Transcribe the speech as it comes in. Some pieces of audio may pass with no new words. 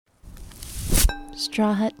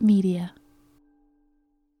Straw Hut Media.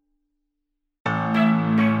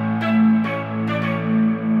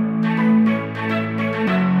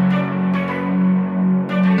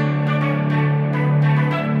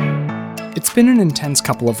 It's been an intense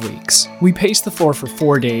couple of weeks. We paced the floor for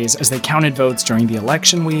 4 days as they counted votes during the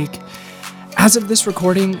election week. As of this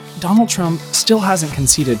recording, Donald Trump still hasn't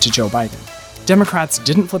conceded to Joe Biden. Democrats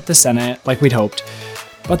didn't flip the Senate like we'd hoped,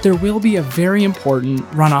 but there will be a very important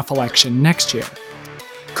runoff election next year.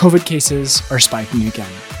 COVID cases are spiking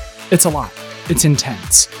again. It's a lot. It's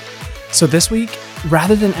intense. So this week,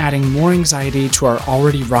 rather than adding more anxiety to our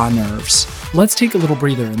already raw nerves, let's take a little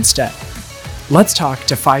breather instead. Let's talk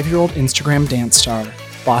to 5-year-old Instagram dance star,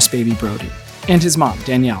 Boss Baby Brody, and his mom,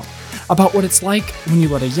 Danielle, about what it's like when you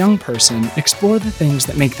let a young person explore the things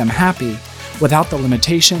that make them happy without the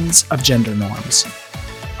limitations of gender norms.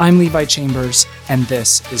 I'm Levi Chambers, and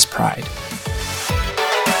this is Pride.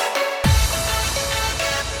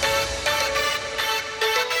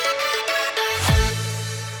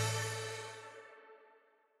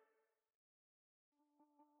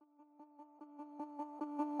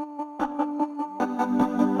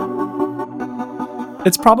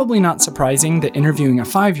 It's probably not surprising that interviewing a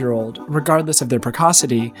 5-year-old, regardless of their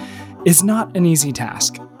precocity, is not an easy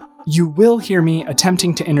task. You will hear me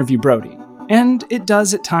attempting to interview Brody, and it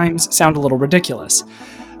does at times sound a little ridiculous.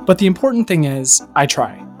 But the important thing is, I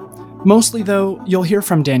try. Mostly though, you'll hear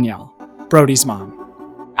from Danielle, Brody's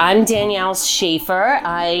mom. I'm Danielle Schaefer.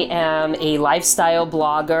 I am a lifestyle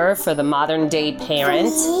blogger for the modern day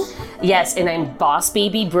parent. Yes, and I'm Boss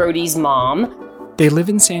Baby Brody's mom. They live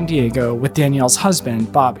in San Diego with Danielle's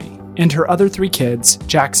husband, Bobby, and her other 3 kids,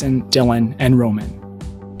 Jackson, Dylan, and Roman.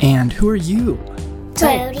 And who are you?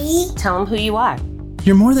 Brody. Tell them who you are.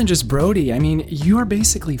 You're more than just Brody. I mean, you are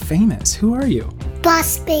basically famous. Who are you?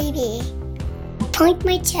 Boss Baby. Point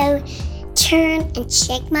my toe, turn, and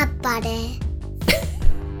shake my body.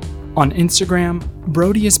 On Instagram,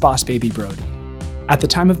 Brody is Boss Baby Brody. At the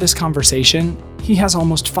time of this conversation, he has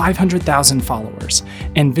almost 500,000 followers,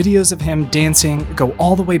 and videos of him dancing go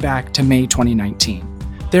all the way back to May 2019.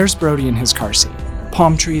 There's Brody in his car seat.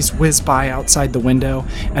 Palm trees whiz by outside the window,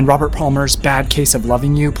 and Robert Palmer's Bad Case of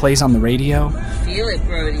Loving You plays on the radio. Feel it,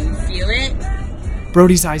 Brody. Feel it?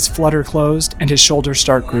 Brody's eyes flutter closed, and his shoulders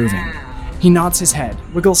start grooving. He nods his head,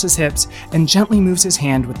 wiggles his hips, and gently moves his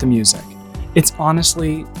hand with the music. It's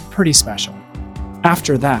honestly pretty special.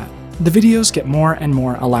 After that, the videos get more and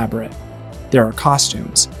more elaborate. There are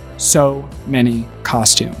costumes. So many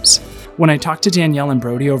costumes. When I talked to Danielle and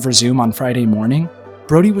Brody over Zoom on Friday morning,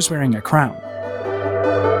 Brody was wearing a crown.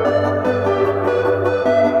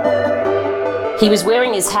 He was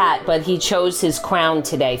wearing his hat, but he chose his crown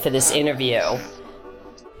today for this interview.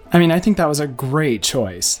 I mean, I think that was a great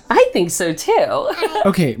choice. I think so too.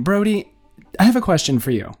 Okay, Brody, I have a question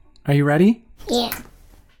for you. Are you ready? Yeah.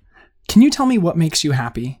 Can you tell me what makes you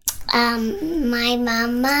happy? My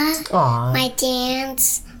mama, Aww. my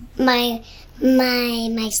dance, my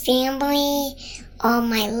family, all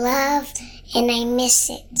my love, and I miss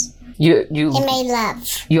it. And my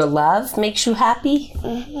love. Your love makes you happy?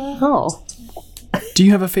 Mm-hmm. Oh. Do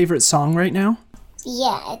you have a favorite song right now?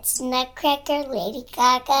 Yeah, it's Nutcracker, Lady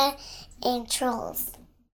Gaga, and Trolls.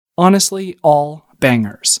 Honestly, all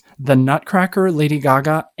bangers. The Nutcracker, Lady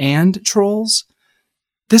Gaga, and Trolls?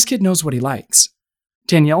 This kid knows what he likes.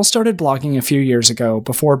 Danielle started blogging a few years ago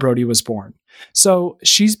before Brody was born, so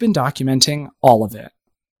she's been documenting all of it.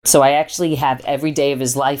 So I actually have every day of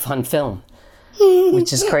his life on film,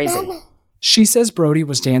 which is crazy. She says Brody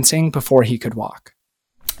was dancing before he could walk.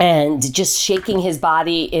 And just shaking his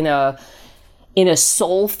body in a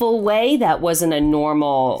soulful way that wasn't a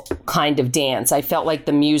normal kind of dance. I felt like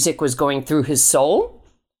the music was going through his soul.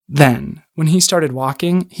 Then, when he started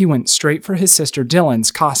walking, he went straight for his sister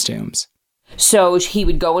Dylan's costumes. So he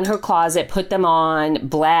would go in her closet, put them on,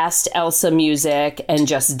 blast Elsa music, and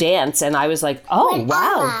just dance. And I was like, oh, with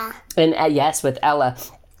wow. Ella. And yes, with Ella.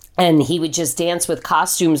 And he would just dance with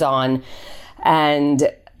costumes on.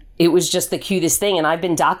 And it was just the cutest thing. And I've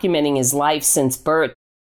been documenting his life since birth.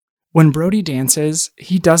 When Brody dances,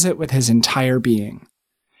 he does it with his entire being.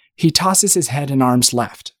 He tosses his head and arms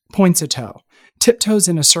left, points a toe, tiptoes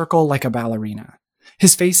in a circle like a ballerina.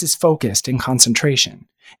 His face is focused in concentration.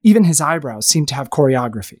 Even his eyebrows seem to have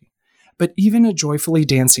choreography. But even a joyfully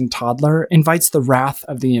dancing toddler invites the wrath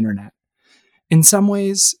of the internet. In some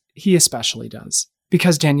ways, he especially does,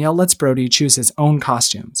 because Danielle lets Brody choose his own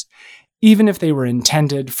costumes, even if they were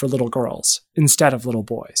intended for little girls instead of little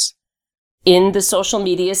boys. In the social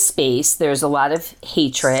media space, there's a lot of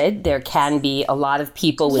hatred. There can be a lot of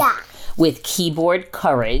people with with keyboard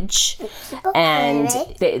courage. And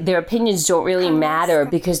their opinions don't really matter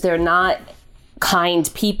because they're not kind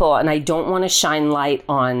people. And I don't want to shine light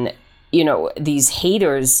on, these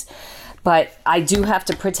haters. But I do have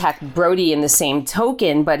to protect Brody in the same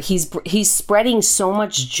token. But he's spreading so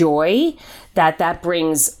much joy that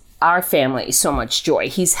brings our family so much joy.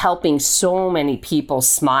 He's helping so many people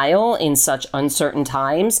smile in such uncertain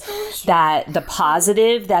times that the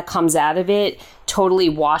positive that comes out of it totally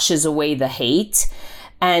washes away the hate.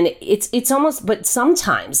 And it's almost, but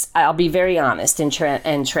sometimes, I'll be very honest and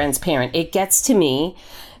transparent, it gets to me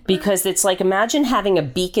because it's like, imagine having a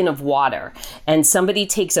beacon of water and somebody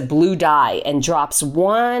takes a blue dye and drops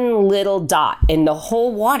one little dot and the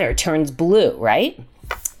whole water turns blue, right?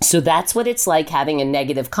 So that's what it's like having a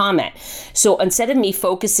negative comment. So instead of me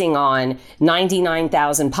focusing on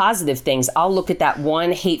 99,000 positive things, I'll look at that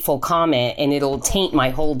one hateful comment and it'll taint my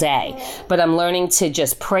whole day. But I'm learning to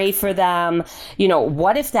just pray for them.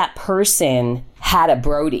 What if that person had a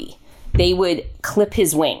Brody? They would clip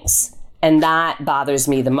his wings. And that bothers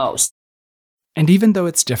me the most. And even though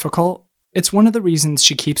it's difficult, it's one of the reasons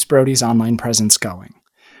she keeps Brody's online presence going.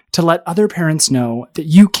 To let other parents know that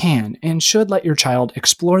you can and should let your child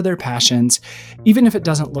explore their passions, even if it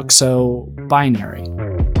doesn't look so binary.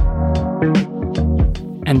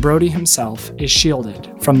 And Brody himself is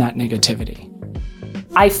shielded from that negativity.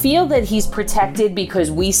 I feel that he's protected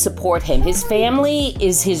because we support him. His family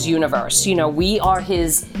is his universe. We are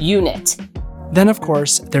his unit. Then, of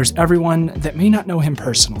course, there's everyone that may not know him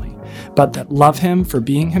personally, but that love him for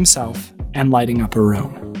being himself and lighting up a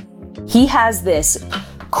room. He has this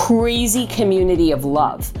crazy community of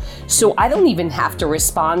love. So I don't even have to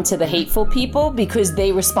respond to the hateful people because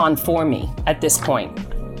they respond for me at this point.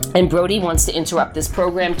 And Brody wants to interrupt this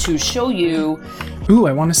program to show you. Ooh,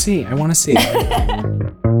 I want to see.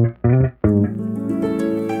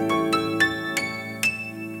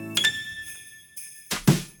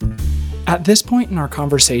 At this point in our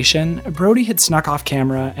conversation, Brody had snuck off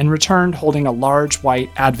camera and returned holding a large white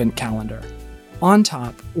advent calendar. On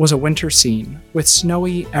top was a winter scene with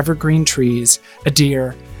snowy evergreen trees, a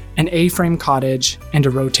deer, an A-frame cottage, and a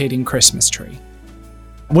rotating Christmas tree.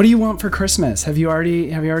 What do you want for Christmas? Have you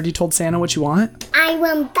already told Santa what you want? I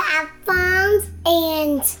want bath bombs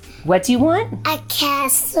and What do you want? a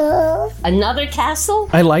castle. Another castle?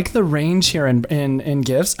 I like the range here in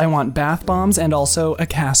gifts. I want bath bombs and also a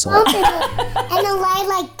castle. Okay, and a light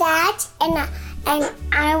like that, and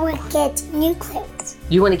I would get new clothes.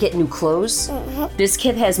 You want to get new clothes? Mm-hmm. This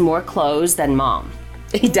kid has more clothes than mom.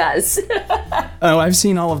 He does. Oh, I've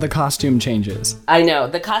seen all of the costume changes. I know.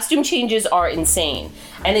 The costume changes are insane.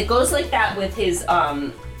 And it goes like that with his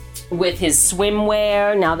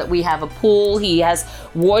swimwear. Now that we have a pool, he has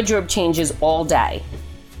wardrobe changes all day.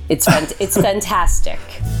 It's fantastic.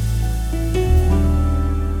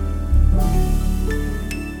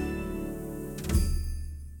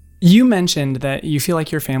 You mentioned that you feel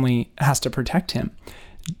like your family has to protect him.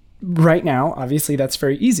 Right now, obviously, that's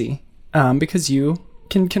very easy because you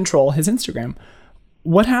can control his Instagram.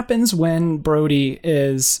 What happens when Brody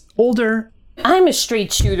is older? I'm a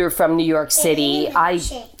straight shooter from New York City.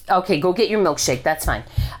 Okay, go get your milkshake. That's fine.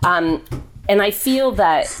 And I feel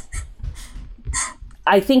that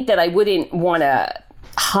I think that I wouldn't want to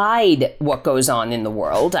hide what goes on in the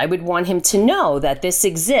world. I would want him to know that this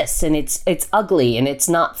exists and it's ugly and it's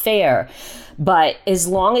not fair. But as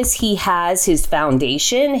long as he has his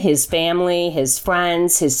foundation, his family, his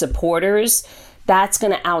friends, his supporters, that's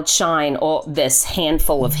going to outshine all this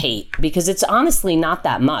handful of hate because it's honestly not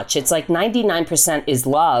that much. It's like 99% is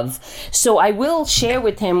love. So I will share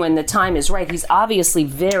with him when the time is right. He's obviously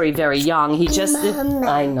very, very young. He just,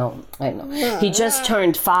 I know. He just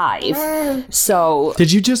turned 5. So.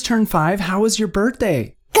 Did you just turn 5? How was your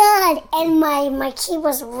birthday? Good, and my key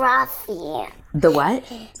was rough here. The what?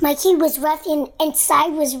 My key was rough and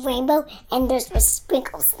inside was rainbow and there was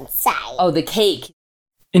sprinkles inside. Oh, the cake.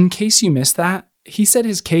 In case you missed that, he said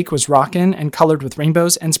his cake was rockin' and colored with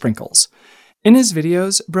rainbows and sprinkles. In his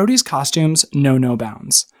videos, Brody's costumes know no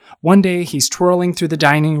bounds. One day, he's twirling through the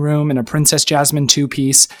dining room in a Princess Jasmine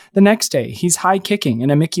 2-piece. The next day, he's high-kicking in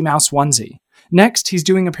a Mickey Mouse onesie. Next, he's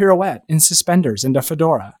doing a pirouette in suspenders and a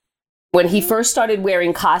fedora. When he first started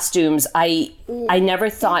wearing costumes, I never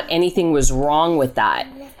thought anything was wrong with that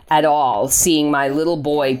at all. Seeing my little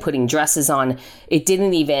boy putting dresses on, it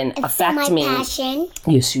didn't even affect me. Passion.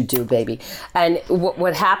 Yes, you do, baby. And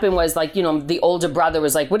what happened was, like, the older brother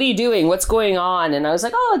was like, "What are you doing? What's going on?" And I was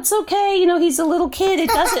like, "Oh, it's okay. He's a little kid.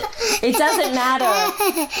 It doesn't matter."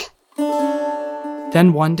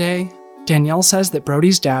 Then one day, Danielle says that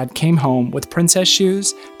Brody's dad came home with princess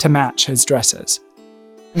shoes to match his dresses.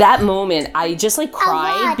 That moment, I just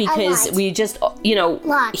cried lot. because we just,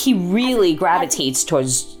 he really gravitates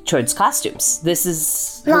towards costumes. This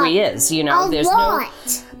is who he is, There's no.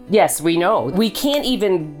 Yes, we know. We can't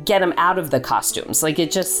even get him out of the costumes.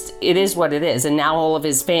 It is what it is. And now all of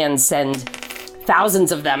his fans send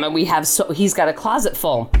thousands of them, and he's got a closet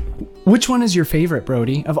full. Which one is your favorite,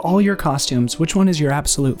 Brody? Of all your costumes, which one is your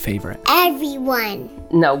absolute favorite? Everyone.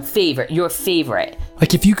 No, favorite. Your favorite.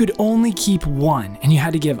 If you could only keep one and you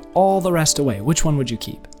had to give all the rest away, which one would you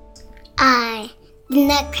keep? The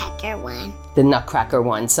Nutcracker one. The Nutcracker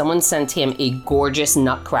one. Someone sent him a gorgeous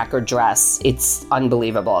Nutcracker dress. It's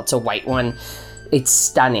unbelievable. It's a white one. It's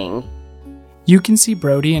stunning. You can see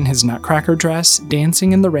Brody in his Nutcracker dress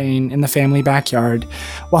dancing in the rain in the family backyard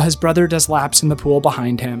while his brother does laps in the pool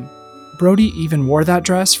behind him. Brody even wore that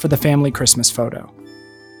dress for the family Christmas photo.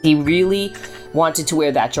 He really wanted to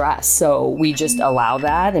wear that dress, so we just allow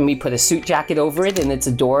that, and we put a suit jacket over it, and it's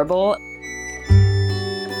adorable.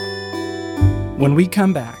 When we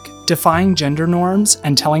come back, defying gender norms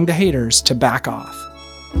and telling the haters to back off.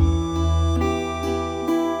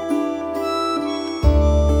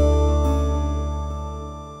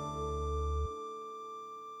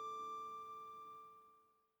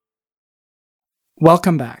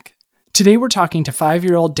 Welcome back. Today we're talking to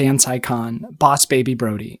 5-year-old dance icon, Boss Baby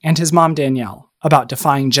Brody, and his mom Danielle about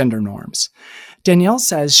defying gender norms. Danielle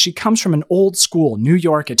says she comes from an old-school New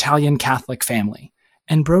York Italian Catholic family,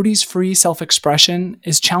 and Brody's free self-expression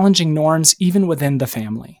is challenging norms even within the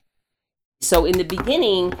family. So in the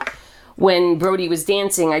beginning, when Brody was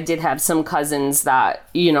dancing, I did have some cousins that,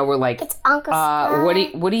 were like, It's Uncle Scott.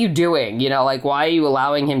 what are you doing? Why are you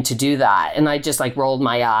allowing him to do that? And I just rolled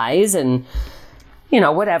my eyes and,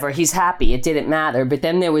 whatever, he's happy. It didn't matter. But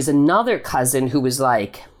then there was another cousin who was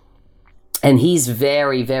and he's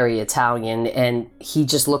very, very Italian. And he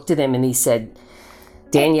just looked at him and he said,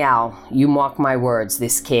 Danielle, you mark my words,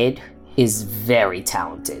 this kid is very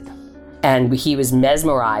talented. And he was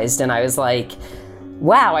mesmerized. And I was like,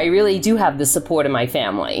 wow, I really do have the support of my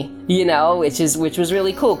family, which was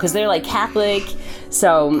really cool because they're Catholic.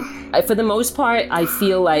 So for the most part, I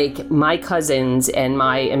feel like my cousins and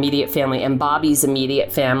my immediate family and Bobby's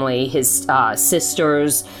immediate family, his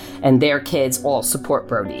sisters and their kids all support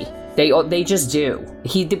Brody. They just do.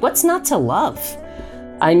 What's not to love?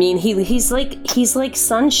 I mean, he's like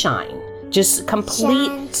sunshine, just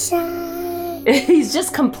complete. Sunshine. He's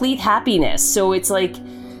just complete happiness. So it's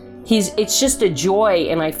it's just a joy,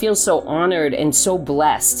 and I feel so honored and so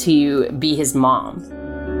blessed to be his mom.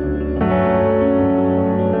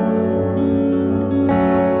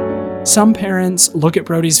 Some parents look at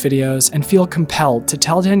Brody's videos and feel compelled to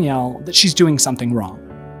tell Danielle that she's doing something wrong.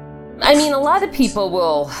 I mean, a lot of people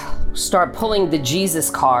will start pulling the Jesus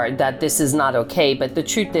card that this is not okay, but the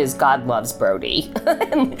truth is God loves Brody,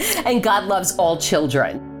 and God loves all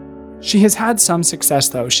children. She has had some success,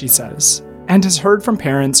 though, she says, and has heard from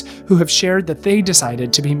parents who have shared that they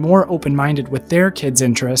decided to be more open-minded with their kids'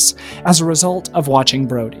 interests as a result of watching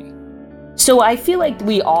Brody. So I feel like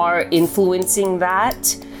we are influencing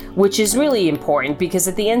that, which is really important because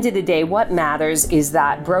at the end of the day, what matters is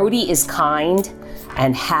that Brody is kind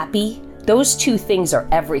and happy. Those two things are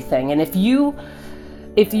everything. And if you're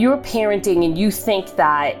parenting and you think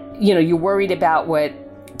that, you're worried about what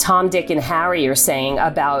Tom, Dick, and Harry are saying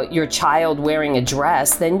about your child wearing a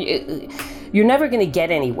dress, then you're never going to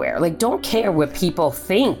get anywhere. Don't care what people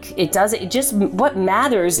think. What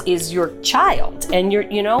matters is your child. And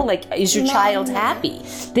is your child happy?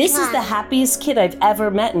 This is the happiest kid I've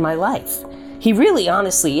ever met in my life. He really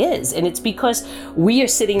honestly is. And it's because we are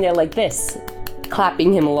sitting there like this,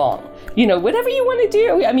 clapping him along. Whatever you want to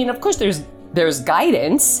do. I mean, of course there's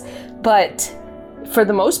guidance, but for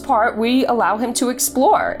the most part, we allow him to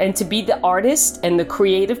explore and to be the artist and the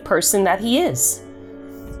creative person that he is.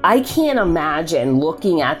 I can't imagine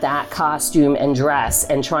looking at that costume and dress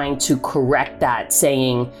and trying to correct that,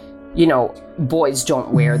 saying, boys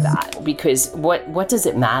don't wear that, because what does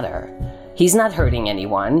it matter? He's not hurting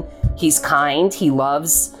anyone. He's kind. He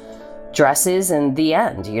loves dresses, and the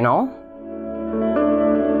end,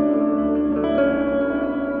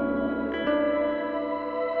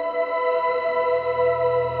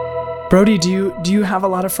 Brody, do you have a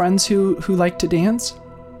lot of friends who like to dance?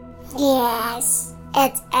 Yes.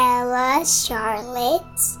 It's Ella,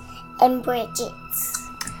 Charlotte, and Bridget.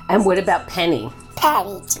 And what about Penny?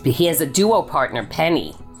 Patty. He has a duo partner,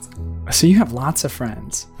 Penny. So you have lots of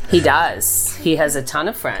friends. He does. He has a ton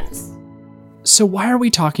of friends. So why are we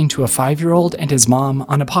talking to a 5-year-old and his mom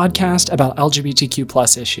on a podcast about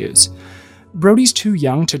LGBTQ+ issues? Brody's too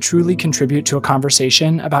young to truly contribute to a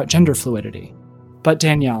conversation about gender fluidity. But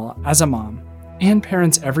Danielle, as a mom, and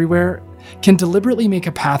parents everywhere can deliberately make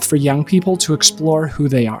a path for young people to explore who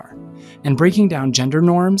they are. And breaking down gender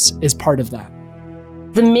norms is part of that.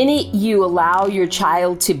 The minute you allow your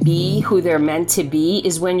child to be who they're meant to be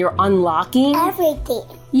is when you're unlocking Everything.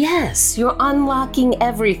 Yes, you're unlocking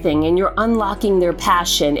everything, and you're unlocking their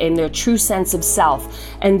passion and their true sense of self.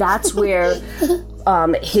 And that's where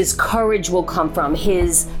his courage will come from,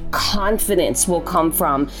 his confidence will come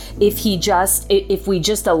from, if we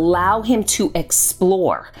just allow him to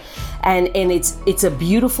explore. And it's a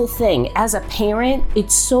beautiful thing. As a parent,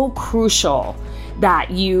 it's so crucial that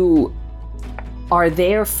you are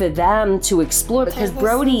there for them to explore, because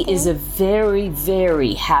Brody is a very,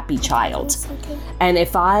 very happy child. And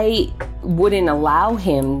if I wouldn't allow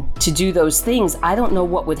him to do those things, I don't know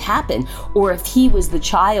what would happen. Or if he was the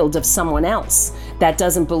child of someone else that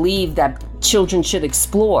doesn't believe that children should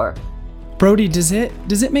explore. Brody, does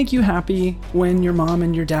it make you happy when your mom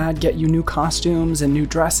and your dad get you new costumes and new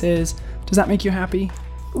dresses? Does that make you happy?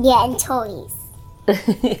 Yeah, and toys.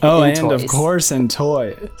 Oh, and toys. Of course, and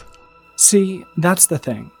toys. See, that's the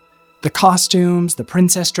thing. The costumes, the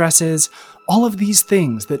princess dresses, all of these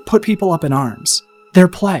things that put people up in arms. They're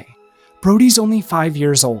play. Brody's only 5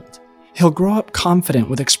 years old. He'll grow up confident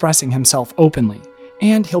with expressing himself openly,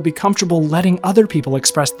 and he'll be comfortable letting other people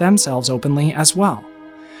express themselves openly as well.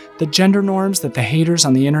 The gender norms that the haters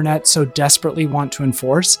on the internet so desperately want to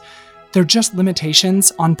enforce, they're just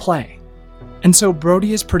limitations on play. And so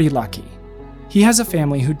Brody is pretty lucky. He has a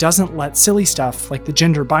family who doesn't let silly stuff like the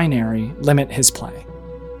gender binary limit his play.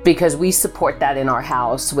 Because we support that in our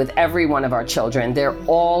house with every one of our children. They're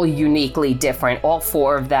all uniquely different. All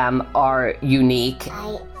 4 of them are unique.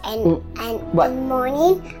 And What? in the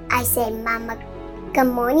morning, I say, Mama, good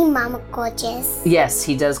morning, Mama Gorgeous. Yes,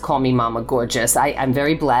 he does call me Mama Gorgeous. I'm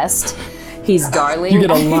very blessed. He's darling. You get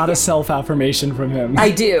a lot of self-affirmation from him. I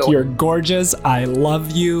do. You're gorgeous. I love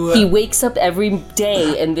you. He wakes up every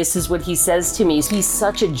day and this is what he says to me. He's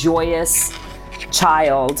such a joyous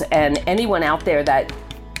child, and anyone out there that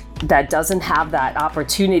doesn't have that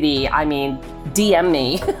opportunity, I mean, DM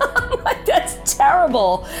me. That's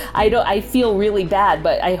terrible. I feel really bad,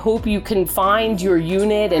 but I hope you can find your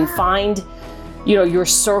unit and find your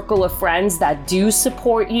circle of friends that do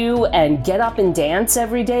support you, and get up and dance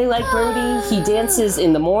every day like Brody. He dances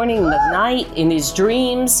in the morning, the night, in his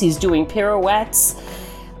dreams. He's doing pirouettes.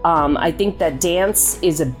 I think that dance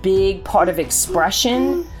is a big part of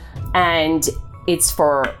expression, and it's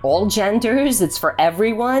for all genders. It's for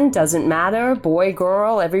everyone. Doesn't matter, boy,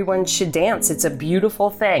 girl, everyone should dance. It's a beautiful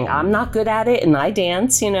thing. I'm not good at it, and I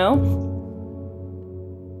dance,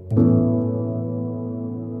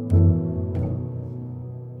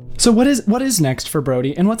 So what is next for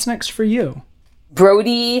Brody, and what's next for you?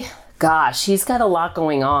 Brody, gosh, he's got a lot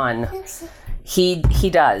going on. He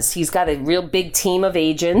does. He's got a real big team of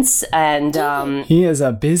agents, and He is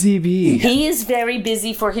a busy bee. he is very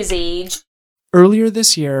busy for his age. Earlier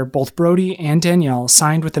this year, both Brody and Danielle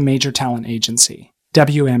signed with a major talent agency,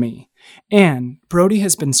 WME, and Brody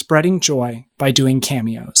has been spreading joy by doing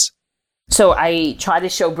cameos. So I try to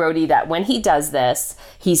show Brody that when he does this,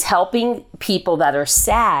 he's helping people that are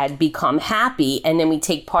sad become happy, and then we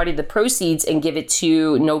take part of the proceeds and give it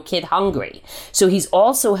to No Kid Hungry. So he's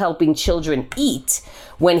also helping children eat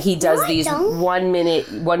when he does these one minute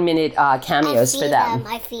cameos for them.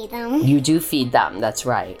 I feed them. You do feed them, that's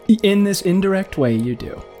right. In this indirect way, you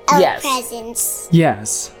do. Yes. Presents.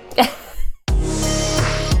 Yes.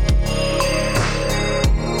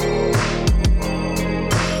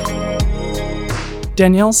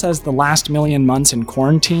 Danielle says the last million months in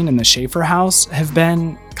quarantine in the Schaefer house have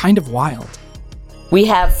been kind of wild. We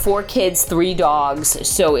have 4 kids, 3 dogs,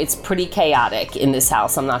 so it's pretty chaotic in this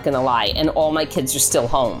house, I'm not gonna lie. And all my kids are still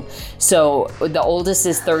home. So the oldest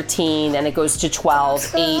is 13, and it goes to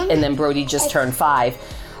 12, 8, and then Brody just turned 5.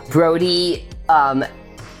 Brody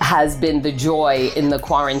has been the joy in the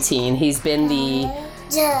quarantine. He's been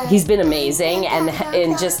amazing,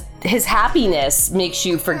 and just his happiness makes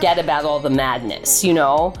you forget about all the madness,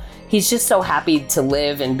 He's just so happy to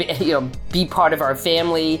live and be part of our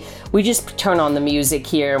family. We just turn on the music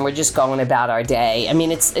here and we're just going about our day. I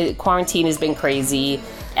mean, quarantine has been crazy.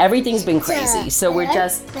 Everything's been crazy. So we're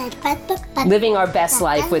just living our best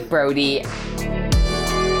life with Brody.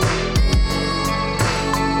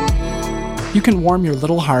 You can warm your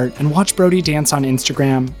little heart and watch Brody dance on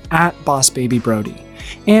Instagram @BossBabyBrody.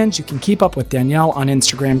 And you can keep up with Danielle on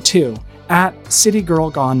Instagram too,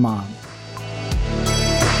 @CityGirlGoneMom.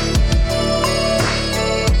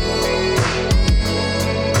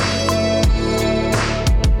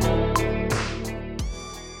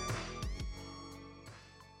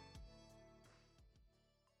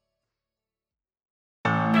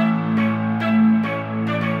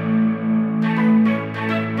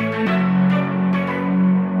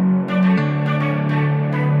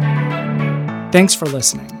 Thanks for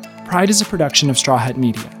listening. Pride is a production of Straw Hat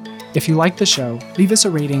Media. If you like the show, leave us a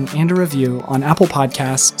rating and a review on Apple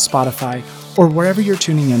Podcasts, Spotify, or wherever you're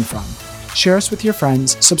tuning in from. Share us with your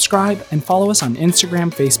friends, subscribe, and follow us on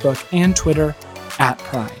Instagram, Facebook, and Twitter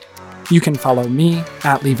 @Pride. You can follow me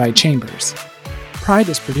 @Levi Chambers. Pride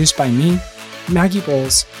is produced by me, Maggie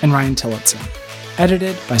Bowles, and Ryan Tillotson.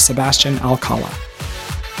 Edited by Sebastian Alcala.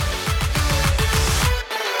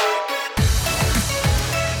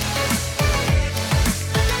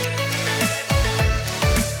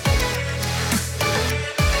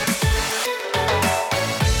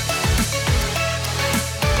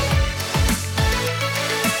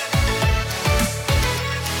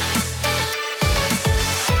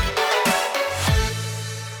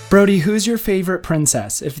 Brody, who's your favorite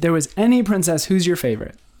princess? If there was any princess, who's your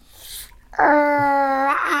favorite?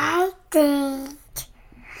 I think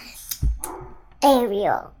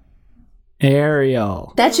Ariel.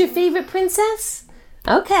 Ariel. That's your favorite princess?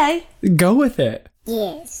 Okay. Go with it.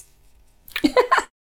 Yes.